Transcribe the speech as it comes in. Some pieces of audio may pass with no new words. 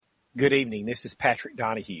Good evening. This is Patrick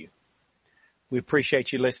Donahue. We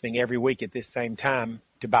appreciate you listening every week at this same time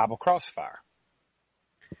to Bible Crossfire.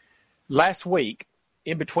 Last week,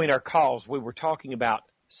 in between our calls, we were talking about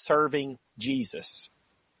serving Jesus.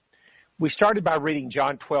 We started by reading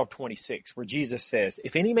John 12:26, where Jesus says,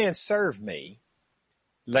 "If any man serve me,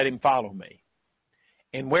 let him follow me.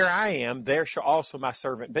 And where I am, there shall also my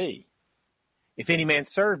servant be. If any man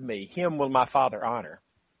serve me, him will my Father honor."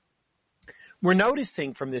 We're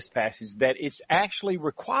noticing from this passage that it's actually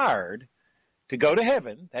required to go to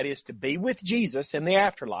heaven, that is, to be with Jesus in the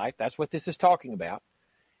afterlife. That's what this is talking about.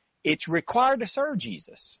 It's required to serve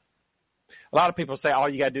Jesus. A lot of people say all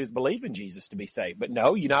you got to do is believe in Jesus to be saved. But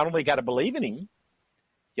no, you not only got to believe in him,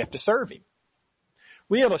 you have to serve him.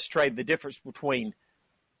 We illustrate the difference between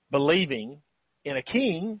believing in a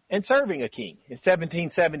king and serving a king. In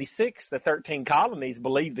 1776, the 13 colonies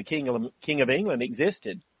believed the King of England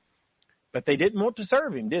existed. But they didn't want to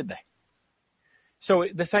serve him, did they? So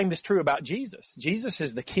the same is true about Jesus. Jesus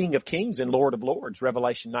is the King of Kings and Lord of Lords,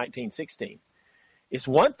 Revelation 19:16. It's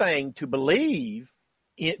one thing to believe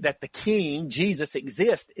that the King, Jesus,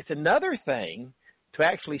 exists. It's another thing to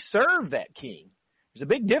actually serve that King. There's a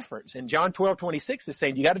big difference. And John 12:26 is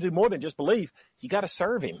saying you got to do more than just believe. You got to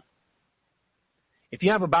serve him. If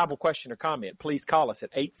you have a Bible question or comment, please call us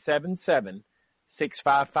at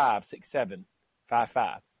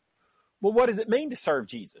 877-655-6755. Well, what does it mean to serve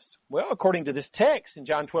Jesus? Well, according to this text in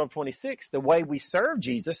John 12:26, the way we serve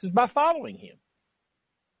Jesus is by following him.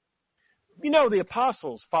 You know, the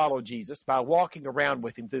apostles followed Jesus by walking around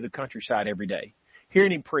with him through the countryside every day,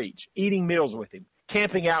 hearing him preach, eating meals with him,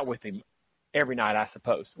 camping out with him every night, I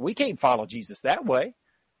suppose. We can't follow Jesus that way.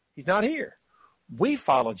 He's not here. We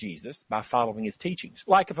follow Jesus by following his teachings.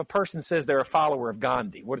 Like if a person says they're a follower of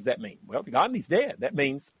Gandhi, what does that mean? Well, Gandhi's dead. That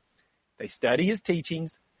means they study his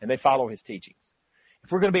teachings and they follow his teachings.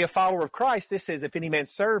 If we're going to be a follower of Christ, this says, if any man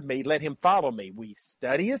serve me, let him follow me. We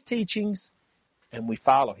study his teachings and we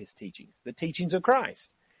follow his teachings, the teachings of Christ.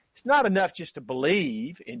 It's not enough just to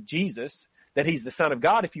believe in Jesus, that he's the Son of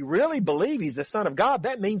God. If you really believe he's the Son of God,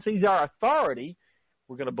 that means he's our authority.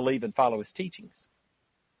 We're going to believe and follow his teachings.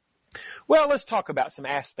 Well, let's talk about some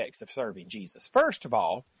aspects of serving Jesus. First of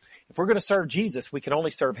all, if we're going to serve Jesus, we can only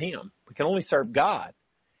serve him. We can only serve God.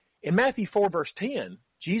 In Matthew 4:10,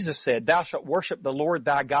 Jesus said, "Thou shalt worship the Lord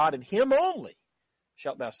thy God, and him only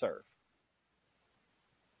shalt thou serve."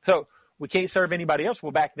 So we can't serve anybody else.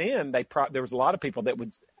 Well, back then, there was a lot of people that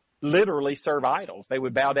would literally serve idols. They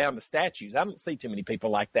would bow down to statues. I don't see too many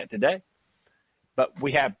people like that today. But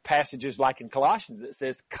we have passages like in Colossians that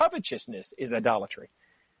says covetousness is idolatry.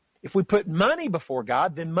 If we put money before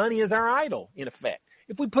God, then money is our idol, in effect.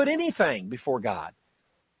 If we put anything before God,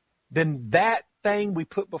 then that thing we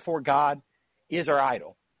put before God is our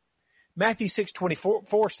idol. Matthew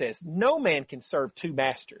 6:24 says, "No man can serve two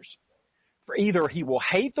masters, for either he will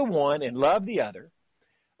hate the one and love the other,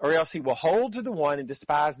 or else he will hold to the one and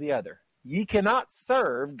despise the other. Ye cannot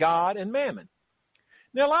serve God and mammon."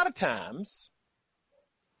 Now, a lot of times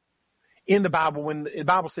in the Bible, when the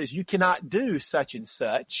Bible says you cannot do such and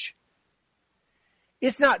such,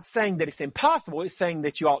 it's not saying that it's impossible. It's saying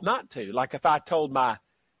that you ought not to. Like if I told my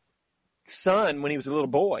son when he was a little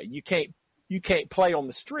boy, you can't play on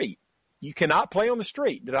the street. You cannot play on the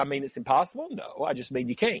street. Did I mean it's impossible? No, I just mean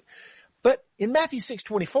you can't. But in Matthew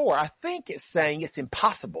 6:24, I think it's saying it's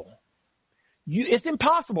impossible. It's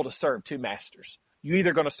impossible to serve two masters. You're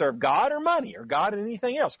either going to serve God or money, or God and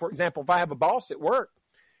anything else. For example, if I have a boss at work,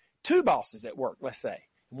 two bosses at work, let's say.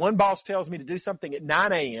 One boss tells me to do something at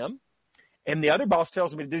 9 a.m., and the other boss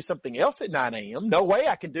tells me to do something else at 9 a.m. No way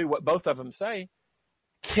I can do what both of them say.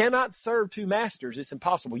 Cannot serve two masters. It's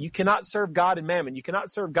impossible. You cannot serve God and mammon. You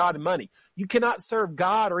cannot serve God and money. You cannot serve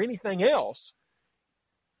God or anything else.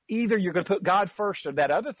 Either you're going to put God first or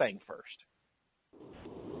that other thing first.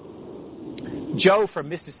 Joe from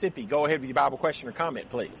Mississippi, go ahead with your Bible question or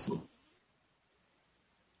comment, please.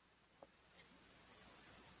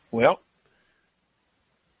 Well,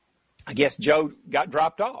 I guess Joe got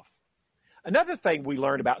dropped off. Another thing we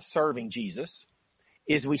learned about serving Jesus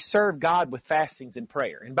is we serve God with fastings and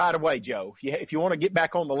prayer. And by the way, Joe, if you want to get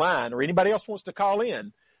back on the line or anybody else wants to call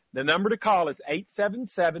in, the number to call is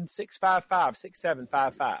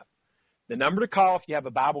 877-655-6755. The number to call if you have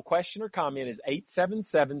a Bible question or comment is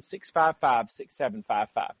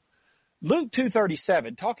 877-655-6755. Luke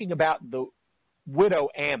 2:37, talking about the widow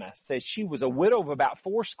Anna, says she was a widow of about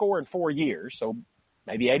 84 years, so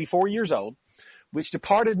maybe 84 years old, which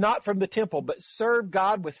departed not from the temple, but served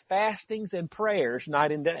God with fastings and prayers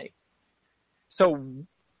night and day. So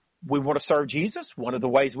we want to serve Jesus. One of the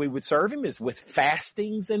ways we would serve him is with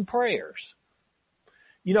fastings and prayers.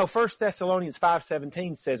 You know, 1 Thessalonians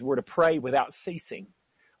 5:17 says we're to pray without ceasing.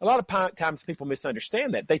 A lot of times people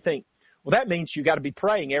misunderstand that. They think, well, that means you got to be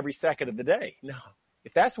praying every second of the day. No.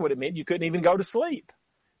 If that's what it meant, you couldn't even go to sleep.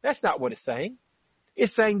 That's not what it's saying.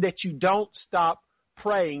 It's saying that you don't stop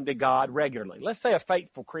praying to God regularly. Let's say a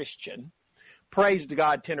faithful Christian prays to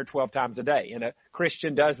God 10 or 12 times a day, and a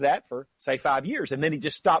Christian does that for, say, 5 years, and then he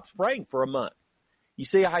just stops praying for a month. You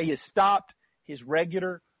see how he has stopped his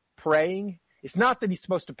regular praying? It's not that he's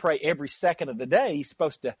supposed to pray every second of the day. He's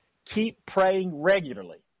supposed to keep praying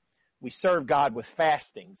regularly. We serve God with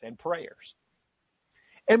fastings and prayers.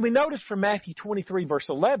 And we notice from Matthew 23, verse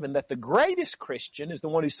 11, that the greatest Christian is the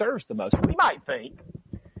one who serves the most. We might think,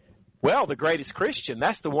 well, the greatest Christian,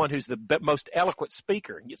 that's the one who's the most eloquent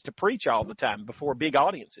speaker and gets to preach all the time before big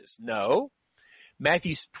audiences. No.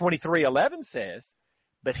 Matthew 23:11 says,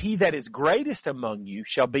 but he that is greatest among you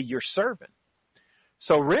shall be your servant.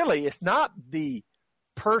 So really, it's not the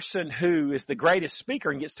person who is the greatest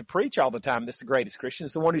speaker and gets to preach all the time that's the greatest Christian.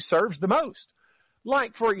 It's the one who serves the most.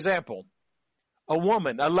 Like, for example, a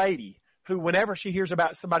woman, a lady, who whenever she hears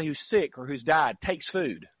about somebody who's sick or who's died, takes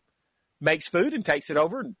food, makes food and takes it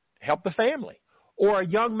over and help the family. Or a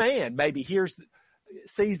young man maybe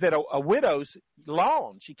sees that a widow's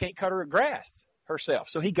lawn, she can't cut her grass herself.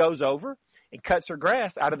 So he goes over and cuts her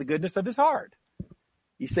grass out of the goodness of his heart.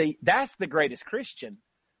 You see, that's the greatest Christian,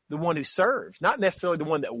 the one who serves. Not necessarily the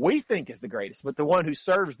one that we think is the greatest, but the one who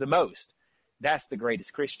serves the most. That's the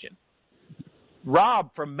greatest Christian.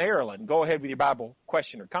 Rob from Maryland, go ahead with your Bible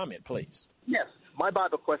question or comment, please. Yes, my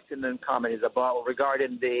Bible question and comment is about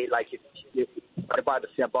regarding the Bible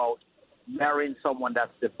say about marrying someone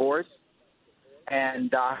that's divorced.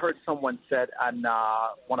 And I heard someone said on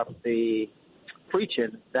one of the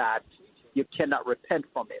preaching that you cannot repent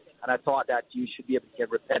from it. And I thought that you should be able to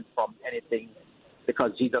repent from anything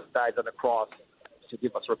because Jesus died on the cross to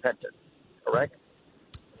give us repentance. Correct?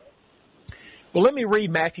 Well, let me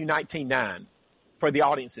read Matthew 19:9 for the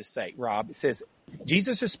audience's sake, Rob. It says,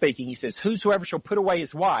 Jesus is speaking. He says, whosoever shall put away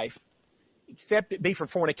his wife, except it be for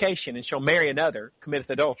fornication, and shall marry another, committeth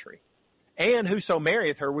adultery. And whoso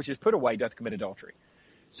marrieth her which is put away doth commit adultery.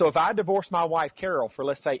 So if I divorce my wife, Carol, for,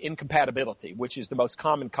 let's say, incompatibility, which is the most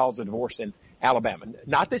common cause of divorce in Alabama,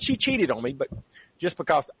 not that she cheated on me, but just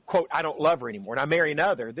because, quote, I don't love her anymore, and I marry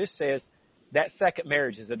another, this says that second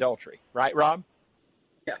marriage is adultery. Right, Rob?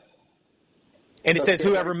 Yes. And it says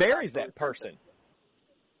whoever marries that person.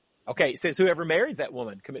 Okay, it says whoever marries that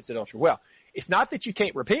woman commits adultery. Well, it's not that you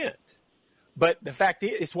can't repent, but the fact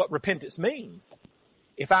is, it's what repentance means.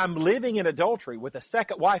 If I'm living in adultery with a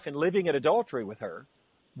second wife and living in adultery with her,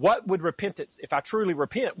 what would repentance, if I truly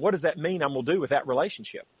repent, what does that mean I'm going to do with that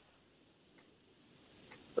relationship?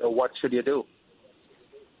 So what should you do?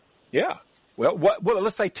 Yeah. Well,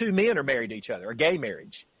 let's say two men are married to each other, a gay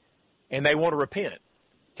marriage, and they want to repent.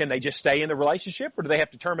 Can they just stay in the relationship, or do they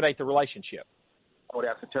have to terminate the relationship? Oh, they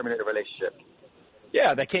have to terminate the relationship.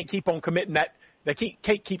 Yeah, they can't keep on committing that. They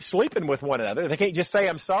can't keep sleeping with one another. They can't just say,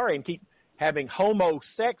 I'm sorry, and keep having homo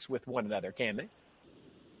sex with one another, can they?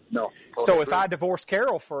 No. So if I divorce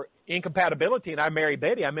Carol for incompatibility and I marry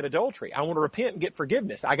Betty, I'm in adultery. I want to repent and get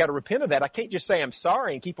forgiveness. I got to repent of that. I can't just say I'm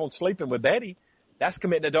sorry and keep on sleeping with Betty. That's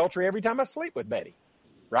committing adultery every time I sleep with Betty,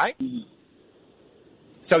 right? Mm-hmm.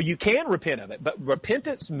 So you can repent of it, but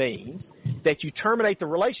repentance means that you terminate the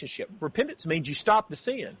relationship. Repentance means you stop the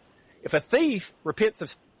sin. If a thief repents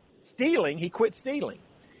of stealing, he quits stealing.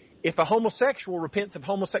 If a homosexual repents of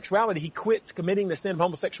homosexuality, he quits committing the sin of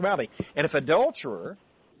homosexuality. And if an adulterer,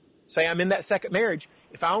 say I'm in that second marriage,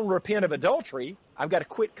 if I want to repent of adultery, I've got to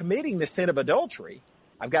quit committing the sin of adultery.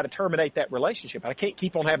 I've got to terminate that relationship. I can't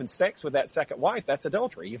keep on having sex with that second wife. That's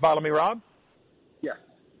adultery. You follow me, Rob? Yeah.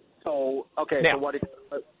 So, okay, now,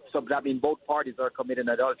 so that means both parties are committing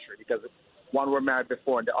adultery because one were married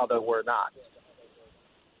before and the other were not.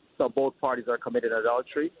 So both parties are committing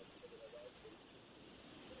adultery?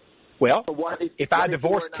 Well, so if I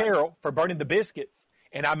divorce Carol for burning the biscuits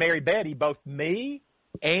and I marry Betty, both me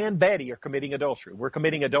and Betty are committing adultery. We're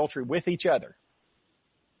committing adultery with each other.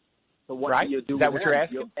 So what right? do you do? Is that what you're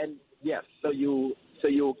asking? Yes. So you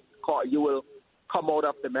will come out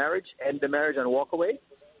of the marriage, end the marriage, and walk away?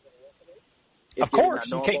 Of course,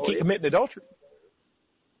 you can't keep committing adultery.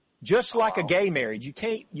 Just like a gay marriage, you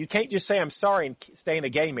can't just say I'm sorry and stay in a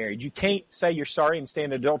gay marriage. You can't say you're sorry and stay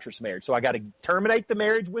in an adulterous marriage. So I got to terminate the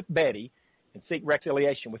marriage with Betty and seek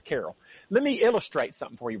reconciliation with Carol. Let me illustrate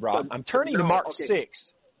something for you, Rob. I'm turning to Mark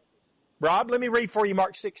 6. Rob, let me read for you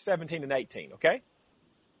Mark 6, 17 and 18, okay?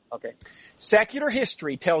 Okay. Secular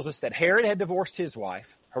history tells us that Herod had divorced his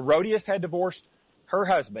wife, Herodias had divorced her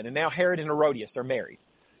husband, and now Herod and Herodias are married.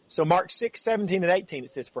 So Mark 6, 17 and 18,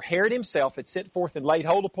 it says, for Herod himself had sent forth and laid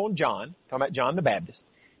hold upon John, talking about John the Baptist,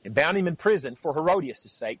 and bound him in prison for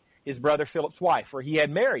Herodias' sake, his brother Philip's wife, for he had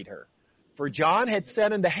married her. For John had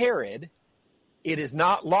said unto Herod, it is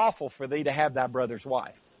not lawful for thee to have thy brother's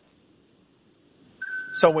wife.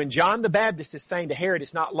 So when John the Baptist is saying to Herod,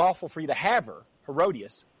 it's not lawful for you to have her,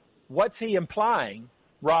 Herodias, what's he implying,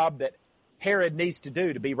 Rob, that Herod needs to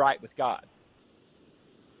do to be right with God?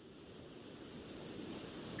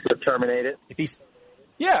 To terminate it? If he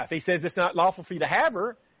says it's not lawful for you to have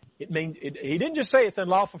her, it means he didn't just say it's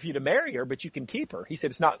unlawful for you to marry her, but you can keep her. He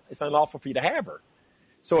said it's unlawful for you to have her.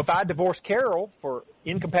 So if I divorce Carol for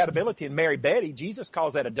incompatibility and marry Betty, Jesus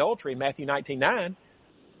calls that adultery in Matthew 19:9.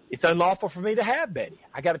 It's unlawful for me to have Betty.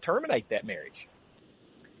 I got to terminate that marriage.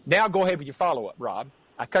 Now go ahead with your follow-up, Rob.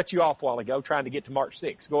 I cut you off a while ago trying to get to Mark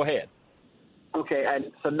 6. Go ahead. Okay,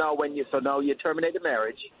 and so now you terminate the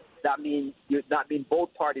marriage. That means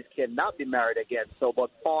both parties cannot be married again. So,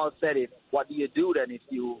 but Paul said, what do you do then if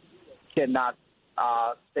you cannot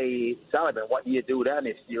stay celibate? What do you do then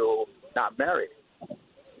if you're not married?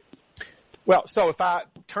 Well, so if I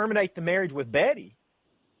terminate the marriage with Betty,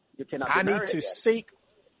 you cannot be married again.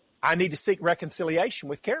 I need to seek reconciliation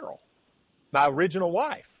with Carol, my original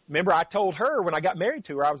wife. Remember, I told her when I got married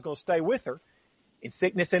to her, I was going to stay with her in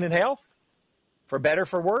sickness and in health, for better,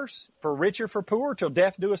 for worse, for richer, for poorer, till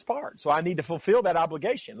death do us part. So I need to fulfill that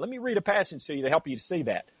obligation. Let me read a passage to you to help you to see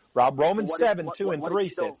that. Rob, Romans 7, 2 and 3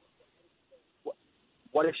 says.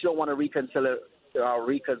 What if she don't want to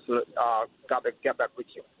get back with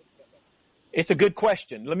you? It's a good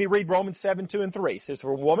question. Let me read Romans 7, 2 and 3. It says,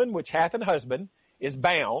 for a woman which hath an husband is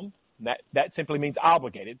bound, that simply means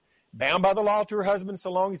obligated, bound by the law to her husband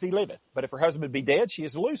so long as he liveth. But if her husband be dead, she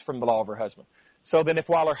is loose from the law of her husband. So then if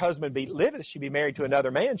while her husband liveth, she be married to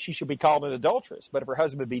another man, she shall be called an adulteress. But if her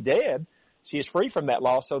husband be dead, she is free from that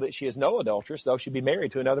law so that she is no adulteress, though she be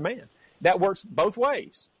married to another man. That works both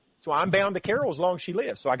ways. So I'm bound to Carol as long as she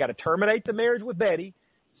lives. So I got to terminate the marriage with Betty,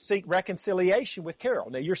 seek reconciliation with Carol.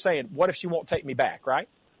 Now you're saying, what if she won't take me back, right?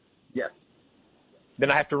 Yes.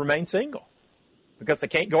 Then I have to remain single. Because I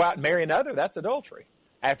can't go out and marry another, that's adultery.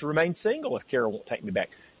 I have to remain single if Carol won't take me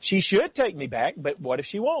back. She should take me back, but what if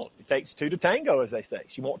she won't? It takes two to tango, as they say.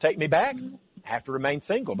 She won't take me back. I have to remain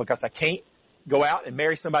single because I can't go out and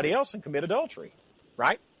marry somebody else and commit adultery.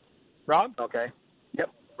 Right? Rob? Okay.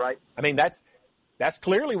 Yep. Right. I mean, that's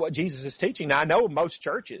clearly what Jesus is teaching. Now, I know most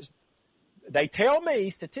churches, they tell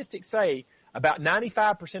me, statistics say about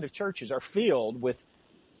 95% of churches are filled with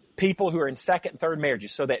people who are in second and third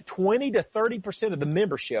marriages. So that 20 to 30% of the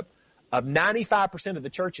membership of 95% of the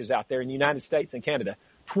churches out there in the United States and Canada,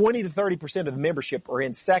 20 to 30% of the membership are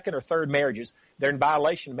in second or third marriages. They're in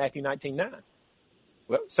violation of Matthew 19:9.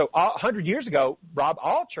 Well, so 100 years ago, Rob,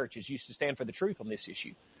 all churches used to stand for the truth on this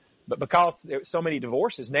issue. But because there are so many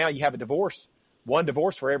divorces, now you have one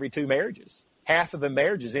divorce for every two marriages. Half of the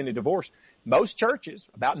marriages end in divorce. Most churches,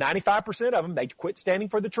 about 95% of them, they quit standing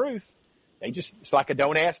for the truth. It's like a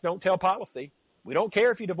don't ask, don't tell policy. We don't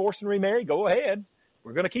care if you divorce and remarry, go ahead.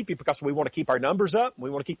 We're going to keep you because we want to keep our numbers up. We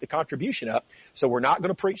want to keep the contribution up. So we're not going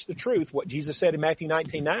to preach the truth. What Jesus said in Matthew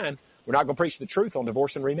 19:9, we're not going to preach the truth on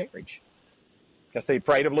divorce and remarriage because they're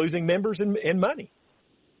afraid of losing members and money.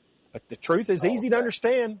 But the truth is easy to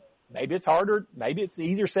understand. Maybe it's harder. Maybe it's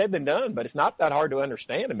easier said than done, but it's not that hard to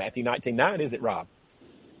understand in Matthew 19:9, is it, Rob?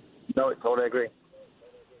 No, I totally agree.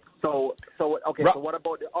 So what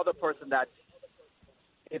about the other person the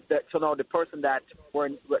person that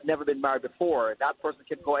never been married before, that person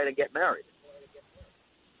can go ahead and get married?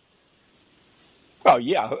 Oh,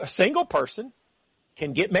 yeah. A single person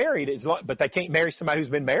can get married, but they can't marry somebody who's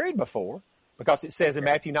been married before because it says in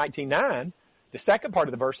Matthew 19:9, the second part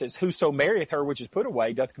of the verse says, whoso marrieth her which is put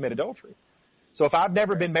away doth commit adultery. So if I've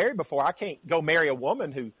never been married before, I can't go marry a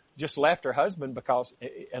woman who just left her husband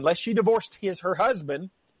unless she divorced her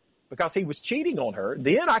husband because he was cheating on her,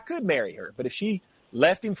 then I could marry her. But if she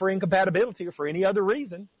left him for incompatibility or for any other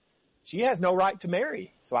reason, she has no right to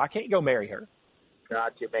marry. So I can't go marry her.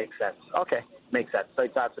 Gotcha. Makes sense. Okay. Makes sense. So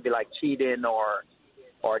it has to be like cheating or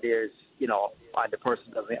there's, the person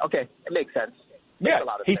doesn't. Okay. It makes sense. Yeah.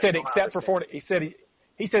 He said except for he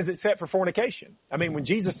says except for fornication. I mean, when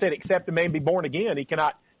Jesus said except a man be born again, he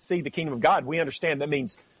cannot see the kingdom of God. We understand that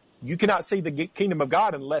means you cannot see the kingdom of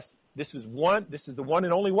God unless this is the one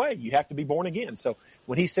and only way. You have to be born again. So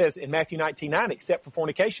when he says in Matthew 19:9, except for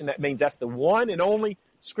fornication, that means that's the one and only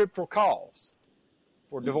scriptural cause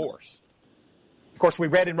for divorce. Of course, we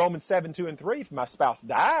read in Romans 7, 2 and 3, if my spouse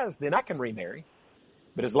dies, then I can remarry.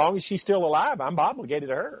 But as long as she's still alive, I'm obligated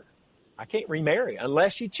to her. I can't remarry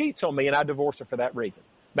unless she cheats on me and I divorce her for that reason.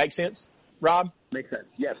 Make sense? Rob? Makes sense.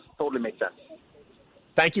 Yes, totally makes sense.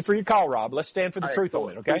 Thank you for your call, Rob. Let's stand for the truth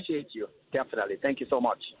on it, okay? Appreciate you. Definitely. Thank you so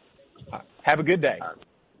much. Have a good day.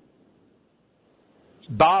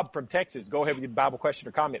 Bob from Texas, go ahead with your Bible question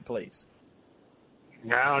or comment, please.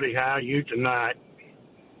 Howdy, how are you tonight?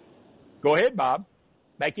 Go ahead, Bob.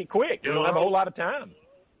 Make it quick. Hello? We don't have a whole lot of time.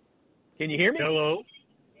 Can you hear me? Hello?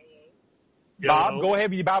 Bob, Hello? go ahead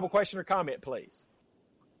with your Bible question or comment, please.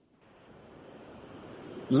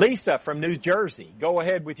 Lisa from New Jersey, go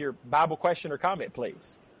ahead with your Bible question or comment,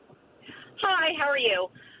 please. Hi, how are you?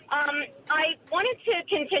 I wanted to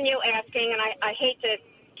continue asking, and I hate to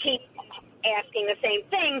keep asking the same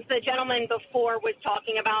things. The gentleman before was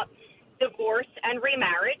talking about divorce and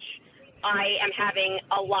remarriage. I am having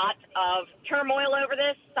a lot of turmoil over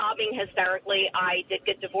this, sobbing hysterically. I did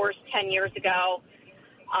get divorced 10 years ago.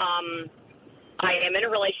 I am in a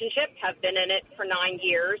relationship, have been in it for 9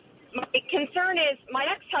 years. My concern is my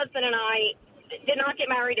ex-husband and I did not get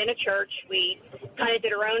married in a church. We kind of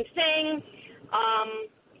did our own thing.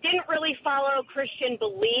 Didn't really follow Christian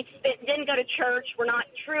beliefs. Didn't go to church. We're not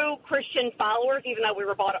true Christian followers, even though we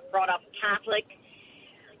were brought up Catholic.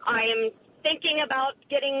 I am thinking about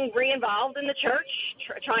getting re-involved in the church,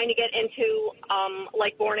 trying to get into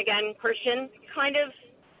like born-again Christian kind of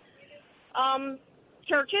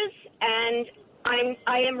churches. And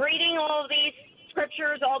I am reading all of these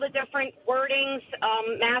scriptures, all the different wordings,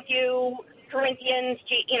 Matthew, Corinthians,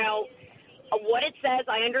 what it says.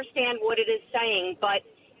 I understand what it is saying, but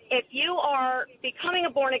if you are becoming a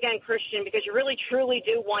born-again Christian because you really, truly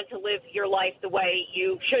do want to live your life the way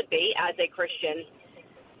you should be as a Christian,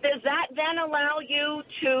 does that then allow you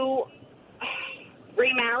to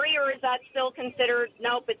remarry, or is that still considered,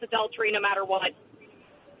 nope, it's adultery no matter what?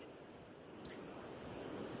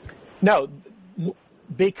 No,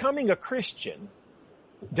 becoming a Christian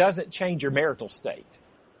doesn't change your marital state.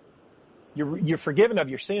 You're forgiven of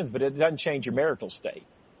your sins, but it doesn't change your marital state.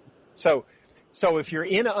 So if you're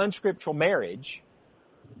in an unscriptural marriage,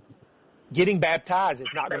 getting baptized is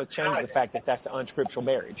not going to change the fact that that's an unscriptural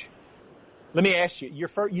marriage. Let me ask you,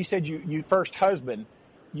 you said your first husband,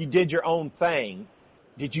 you did your own thing.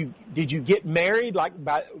 Did you get married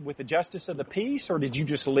with the justice of the peace, or did you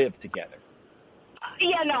just live together?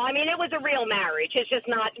 Yeah, no, I mean, it was a real marriage. It's just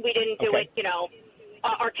we didn't do it,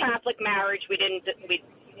 our Catholic marriage, we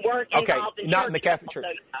weren't involved in not in the Catholic Church.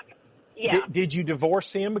 Yeah. Did you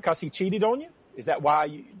divorce him because he cheated on you? Is that what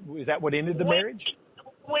ended the marriage?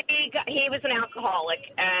 He was an alcoholic,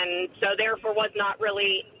 and so therefore was not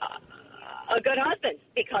really a good husband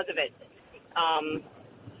because of it.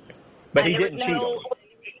 But he didn't cheat on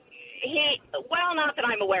you? Not that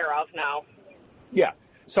I'm aware of, no. Yeah.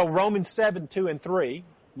 So Romans 7:2-3,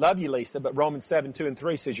 love you, Lisa, but Romans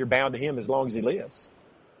 7:2-3 says you're bound to him as long as he lives.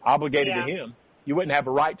 Obligated to him. You wouldn't have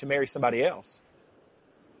a right to marry somebody else.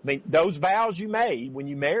 I mean, those vows you made when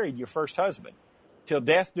you married your first husband, till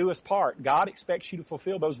death do us part, God expects you to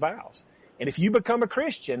fulfill those vows. And if you become a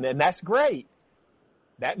Christian, then that's great.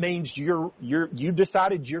 That means you've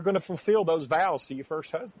decided you're going to fulfill those vows to your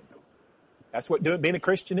first husband. That's what being a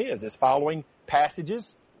Christian is following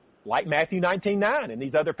passages like Matthew 19:9 and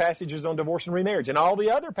these other passages on divorce and remarriage and all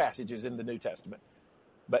the other passages in the New Testament.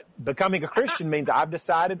 But becoming a Christian means I've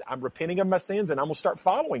decided I'm repenting of my sins and I'm going to start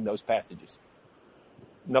following those passages.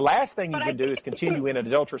 And the last thing you can do is continue in an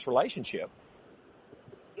adulterous relationship.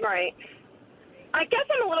 Right. I guess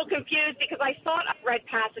I'm a little confused because I thought I read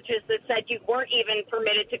passages that said you weren't even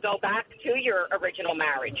permitted to go back to your original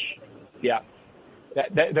marriage. Yeah.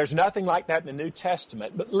 There's nothing like that in the New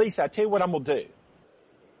Testament. But Lisa, I tell you what I'm going to do.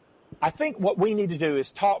 I think what we need to do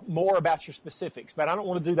is talk more about your specifics, but I don't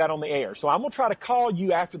want to do that on the air. So I'm going to try to call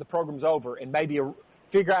you after the program's over and maybe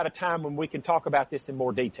figure out a time when we can talk about this in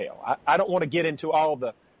more detail. I don't want to get into all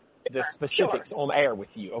the specifics on air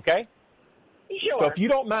with you, okay? Sure. So if you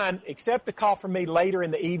don't mind, accept a call from me later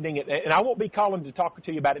in the evening, and I won't be calling to talk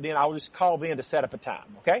to you about it then. I'll just call then to set up a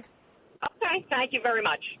time, okay? Okay, thank you very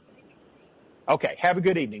much. Okay, have a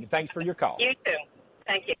good evening, and thanks for your call. You too.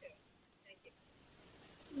 Thank you.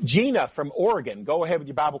 Gina from Oregon, go ahead with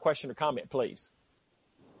your Bible question or comment, please.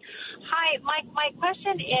 Hi, my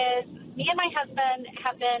question is, me and my husband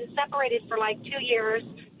have been separated for like 2 years,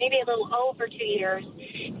 maybe a little over 2 years,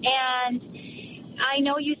 and I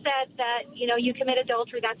know you said that, you commit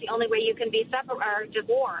adultery, that's the only way you can be separated or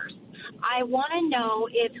divorced. I want to know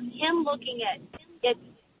if him looking at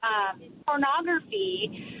pornography,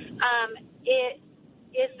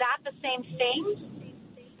 is that the same thing?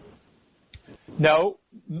 No,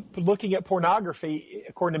 looking at pornography,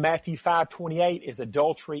 according to Matthew 5:28, is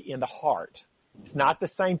adultery in the heart. It's not the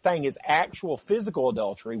same thing as actual physical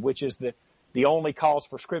adultery, which is the the only cause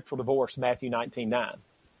for scriptural divorce, Matthew 19:9.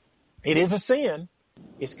 It is a sin.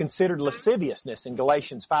 It's considered lasciviousness in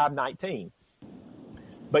Galatians 5:19.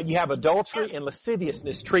 But you have adultery and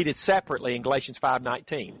lasciviousness treated separately in Galatians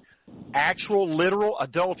 5:19. Actual, literal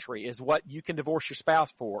adultery is what you can divorce your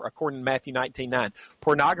spouse for, according to Matthew 19:9.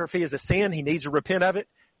 Pornography is a sin. He needs to repent of it.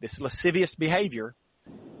 This lascivious behavior.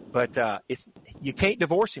 But you can't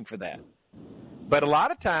divorce him for that. But a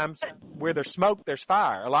lot of times, where there's smoke, there's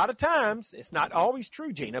fire. A lot of times, it's not always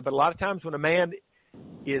true, Gina, but a lot of times when a man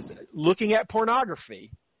is looking at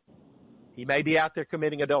pornography, he may be out there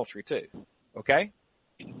committing adultery too. Okay?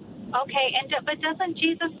 Okay, but doesn't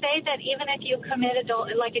Jesus say that even if you commit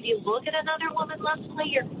adultery, like if you look at another woman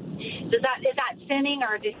lustfully, is that sinning,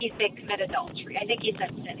 or did he say commit adultery? I think he said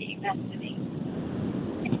sinning. That's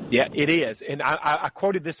sinning. Yeah, it is. And I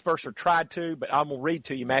quoted this verse, or tried to, but I'm going to read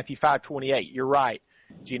to you Matthew 5:28. You're right,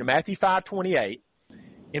 Gina. Matthew 5:28.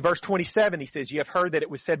 In verse 27, he says, "You have heard that it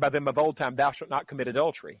was said by them of old time, thou shalt not commit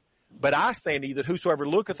adultery. But I say unto you that whosoever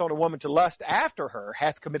looketh on a woman to lust after her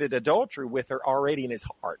hath committed adultery with her already in his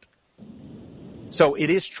heart." So it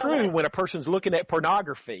is true when a person's looking at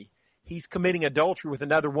pornography, he's committing adultery with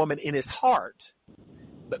another woman in his heart.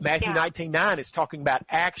 But Matthew 19:9 is talking about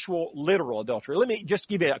actual, literal adultery. Let me just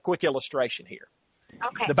give you a quick illustration here.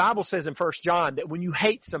 Okay. The Bible says in 1 John that when you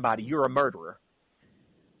hate somebody, you're a murderer.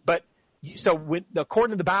 But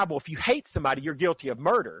according to the Bible, if you hate somebody, you're guilty of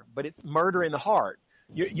murder. But it's murder in the heart.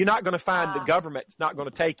 You're not going to find the government's not going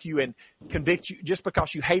to take you and convict you just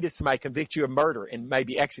because you hated somebody, convict you of murder and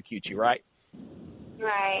maybe execute you, right?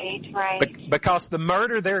 Right. Because the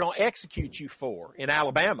murder they're going to execute you for in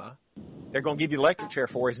Alabama, they're going to give you electric chair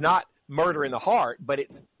for, is not murder in the heart, but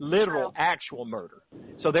it's literal, actual murder.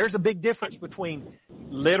 So there's a big difference between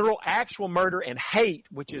literal, actual murder and hate,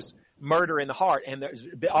 which is murder in the heart. And there's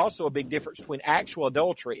also a big difference between actual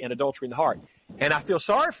adultery and adultery in the heart. And I feel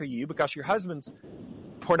sorry for you because your husband's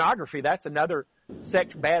pornography, that's another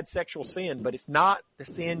bad sexual sin, but it's not the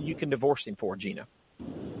sin you can divorce him for, Gina.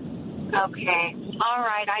 Okay. All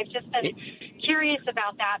right. I've just been curious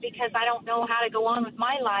about that because I don't know how to go on with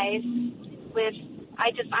my life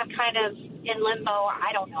I'm kind of in limbo.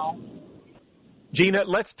 I don't know. Gina,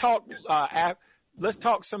 let's talk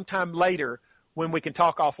sometime later when we can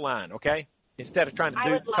talk offline, okay? Instead of trying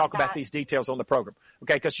to talk about these details on the program.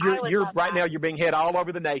 Okay, because you're right now you're being hit all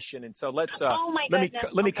over the nation, and so let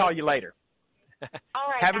me call you later. All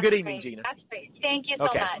right. Have a good evening, Gina. That's great. Thank you so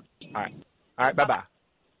much. All right, bye-bye.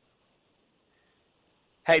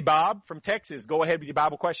 Hey, Bob from Texas, go ahead with your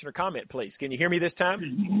Bible question or comment, please. Can you hear me this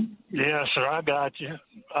time? Yes, sir, I got you.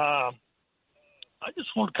 I just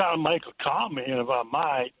want to kind of make a comment, if I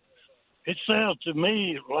might. It sounds to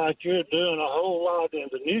me like you're doing a whole lot in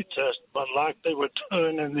the New Testament like they were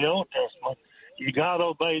doing in the Old Testament. You got to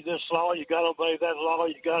obey this law, you got to obey that law,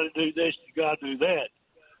 you got to do this, you got to do that.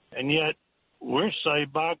 And yet we're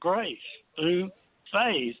saved by grace through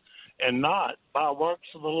faith and not by works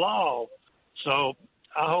of the law. So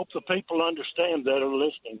I hope the people understand that are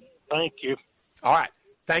listening. Thank you. All right.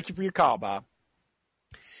 Thank you for your call, Bob.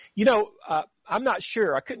 You know, I'm not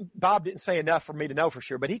sure. Bob didn't say enough for me to know for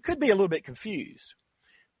sure, but he could be a little bit confused.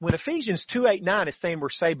 When Ephesians 2:8-9 is saying we're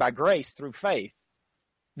saved by grace through faith,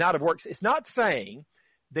 not of works, it's not saying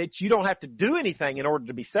that you don't have to do anything in order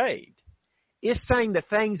to be saved. It's saying the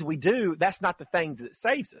things we do, that's not the things that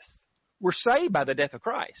saves us. We're saved by the death of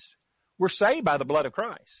Christ. We're saved by the blood of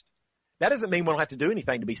Christ. That doesn't mean we don't have to do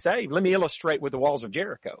anything to be saved. Let me illustrate with the walls of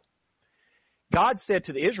Jericho. God said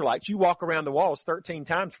to the Israelites, you walk around the walls 13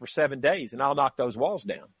 times for 7 days, and I'll knock those walls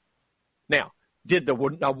down. Now, did the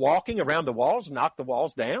walking around the walls knock the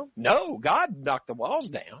walls down? No, God knocked the walls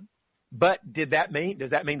down. But does that mean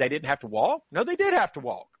they didn't have to walk? No, they did have to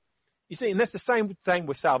walk. You see, and that's the same thing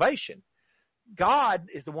with salvation. God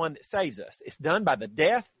is the one that saves us. It's done by the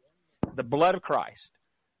death, the blood of Christ.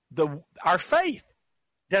 Our faith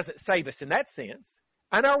doesn't save us in that sense,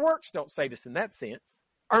 and our works don't save us in that sense.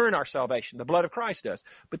 Earn our salvation. The blood of Christ does.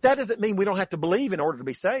 But that doesn't mean we don't have to believe in order to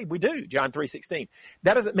be saved. We do, John 3:16.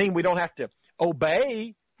 That doesn't mean we don't have to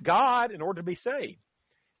obey God in order to be saved.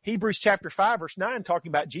 Hebrews chapter 5, verse 9, talking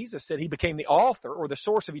about Jesus, said he became the author or the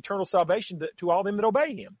source of eternal salvation to all them that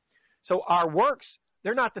obey him. So our works,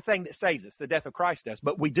 they're not the thing that saves us. The death of Christ does.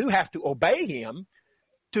 But we do have to obey him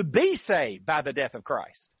to be saved by the death of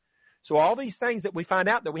Christ. So all these things that we find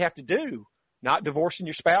out that we have to do, not divorcing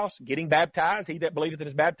your spouse, getting baptized, he that believeth and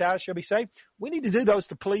is baptized shall be saved. We need to do those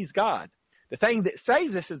to please God. The thing that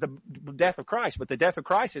saves us is the death of Christ, but the death of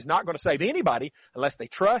Christ is not going to save anybody unless they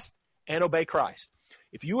trust and obey Christ.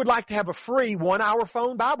 If you would like to have a free 1-hour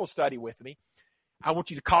phone Bible study with me, I want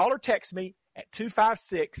you to call or text me at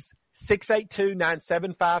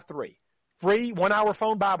 256-682-9753. Free 1-hour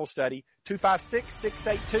phone Bible study,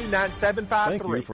 256-682-9753. Thank you for